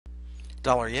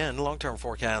Dollar yen long-term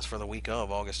forecast for the week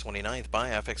of August 29th by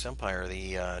FX Empire.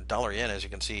 The dollar yen, as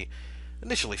you can see,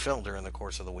 initially fell during the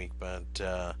course of the week, but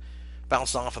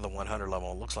bounced off of the 100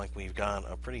 level. It looks like we've got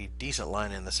a pretty decent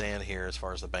line in the sand here as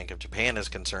far as the Bank of Japan is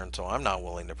concerned, so I'm not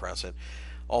willing to press it.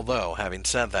 Although, having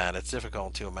said that, it's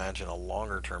difficult to imagine a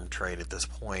longer term trade at this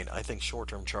point. I think short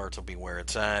term charts will be where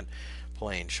it's at,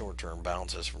 playing short term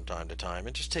bounces from time to time,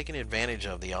 and just taking advantage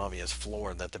of the obvious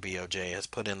floor that the BOJ has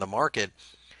put in the market.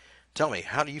 Tell me,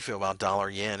 how do you feel about dollar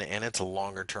yen and its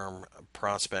longer term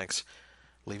prospects?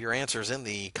 Leave your answers in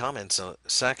the comments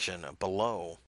section below.